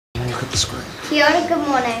look at the screen. Kia ora, good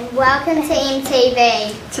morning. Welcome to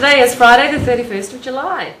mTV. Today is Friday the 31st of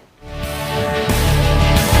July.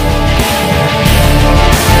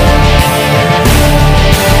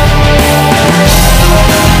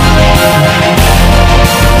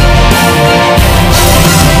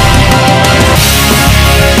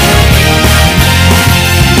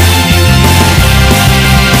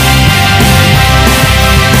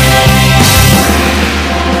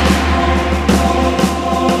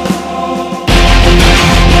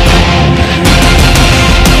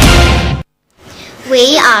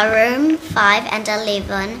 We are room 5 and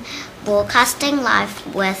 11, broadcasting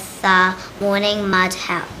live with the morning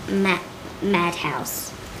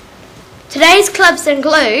madhouse. Today's clubs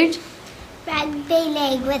include Rugby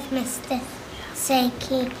league with Mr.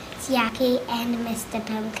 Siaki and Mr.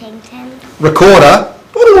 Pilkington. Recorder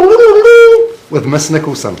with Miss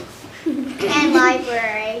Nicholson. And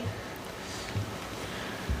library.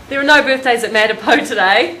 There are no birthdays at Madapo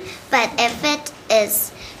today. But if it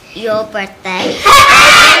is your birthday,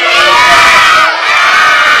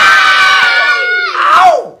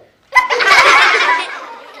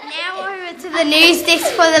 Now over to the news desk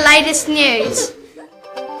for the latest news.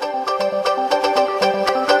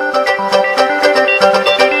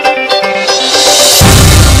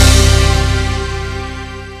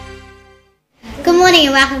 good morning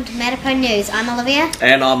and welcome to Madapo News. I'm Olivia.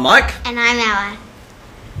 And I'm Mike. And I'm Ella.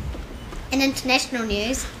 In international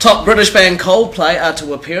news, Top British band Coldplay are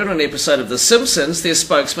to appear in an episode of The Simpsons, their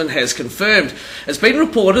spokesman has confirmed. It's been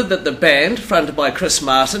reported that the band, fronted by Chris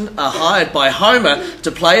Martin, are hired by Homer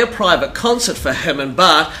to play a private concert for him and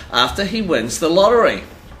Bart after he wins the lottery.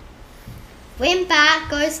 when Bart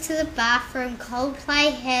goes to the bathroom,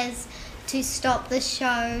 Coldplay has to stop the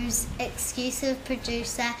show's exclusive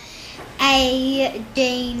producer,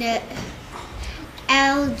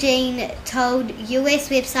 Al Jean told US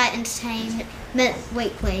website Entertainment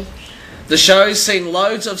Weekly. The show's seen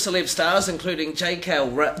loads of celeb stars including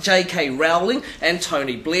J.K. Rowling and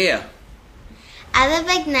Tony Blair. Other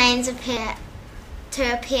big names appear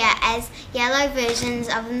as yellow versions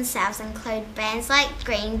of themselves include bands like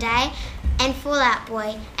Green Day and Fall Out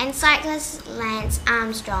Boy and cyclist Lance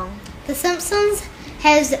Armstrong. The Simpsons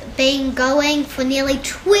has been going for nearly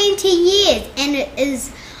 20 years and it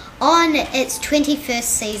is on its 21st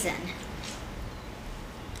season.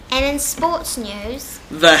 And in sports news,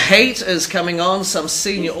 The heat is coming on some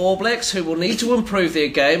senior All Blacks who will need to improve their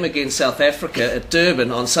game against South Africa at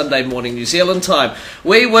Durban on Sunday morning New Zealand time.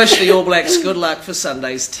 We wish the All Blacks good luck for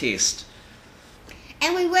Sunday's test.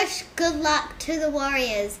 and we wish good luck to the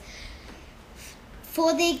Warriors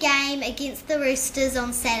for their game against the Roosters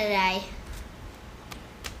on Saturday.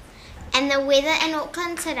 And the weather in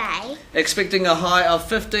Auckland today. Expecting a high of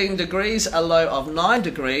 15 degrees, a low of 9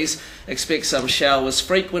 degrees. Expect some showers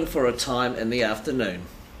frequent for a time in the afternoon.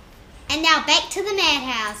 And now back to the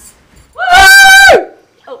madhouse. Woo!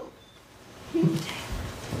 Oh.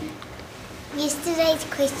 Yesterday's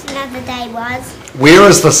question of the day was, Where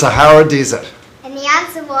is the Sahara Desert? and the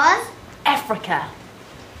answer was, Africa.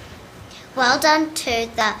 well done to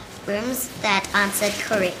the rooms that answered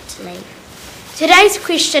correctly. Today's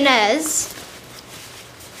question is,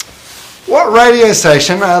 What radio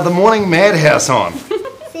station are the Morning Madhouse on?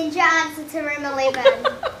 Send your answer to room 11.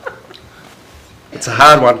 It's a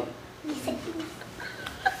hard one.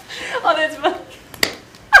 Oh, that's fun.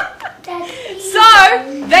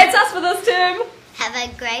 So, that's us for this term. Have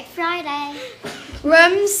a great Friday.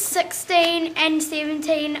 rooms 16 and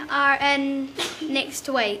 17 are in next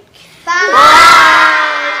week.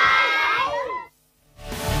 Bye.